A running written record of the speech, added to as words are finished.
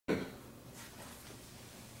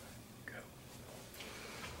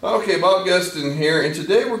Okay, Bob Gustin here, and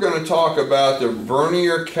today we're going to talk about the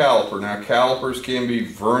vernier caliper. Now, calipers can be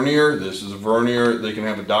vernier. This is a vernier. They can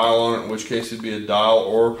have a dial on it, in which case it'd be a dial,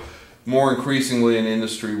 or more increasingly in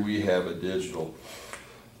industry, we have a digital.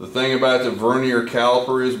 The thing about the vernier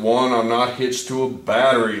caliper is, one, I'm not hitched to a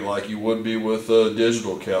battery like you would be with a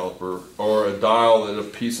digital caliper, or a dial that a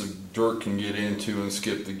piece of dirt can get into and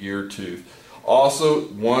skip the gear tooth. Also,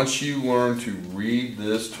 once you learn to read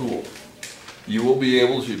this tool, you will be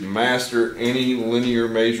able to master any linear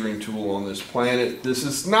measuring tool on this planet. This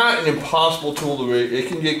is not an impossible tool to read. It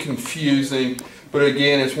can get confusing, but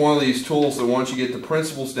again, it's one of these tools that once you get the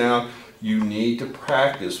principles down, you need to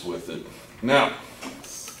practice with it. Now,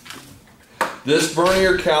 this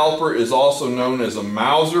vernier caliper is also known as a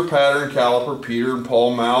Mauser pattern caliper. Peter and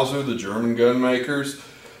Paul Mauser, the German gun makers,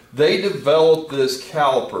 they developed this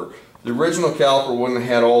caliper. The original caliper wouldn't have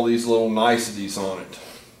had all these little niceties on it.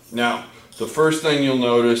 Now, the first thing you'll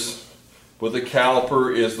notice with the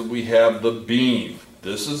caliper is that we have the beam.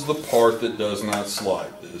 This is the part that does not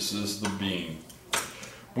slide. This is the beam.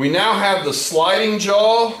 We now have the sliding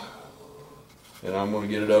jaw, and I'm going to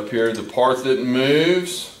get it up here. The part that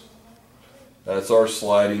moves, that's our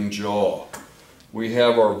sliding jaw. We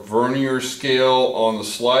have our vernier scale on the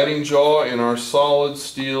sliding jaw and our solid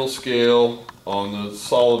steel scale on the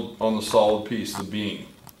solid piece, the beam.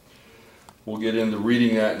 We'll get into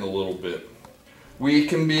reading that in a little bit. We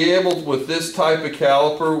can be able, with this type of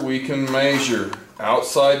caliper, we can measure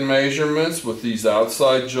outside measurements with these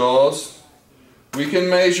outside jaws. We can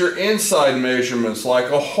measure inside measurements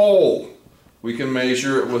like a hole. We can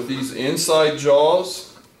measure it with these inside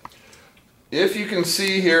jaws. If you can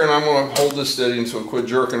see here, and I'm going to hold this steady until I quit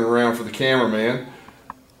jerking around for the cameraman,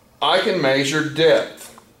 I can measure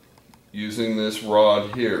depth using this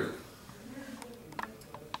rod here.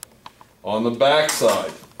 On the back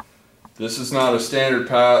side, this is not a standard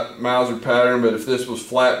Mauser pattern, but if this was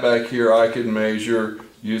flat back here, I could measure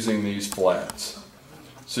using these flats.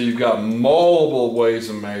 So you've got multiple ways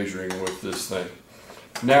of measuring with this thing.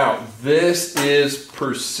 Now, this is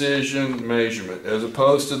precision measurement, as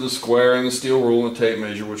opposed to the square and the steel rule and tape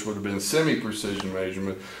measure, which would have been semi-precision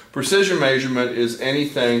measurement. Precision measurement is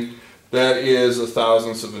anything that is a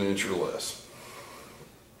thousandth of an inch or less.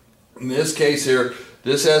 In this case here,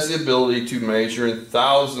 this has the ability to measure in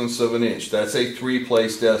thousandths of an inch. That's a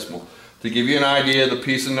 3-place decimal. To give you an idea, the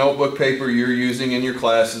piece of notebook paper you're using in your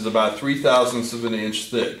class is about 3/1000ths of an inch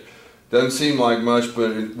thick. Doesn't seem like much,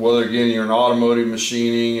 but whether again you're in automotive,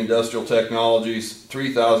 machining, industrial technologies,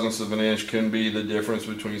 3/1000ths of an inch can be the difference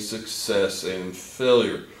between success and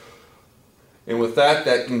failure. And with that,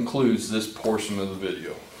 that concludes this portion of the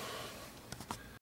video.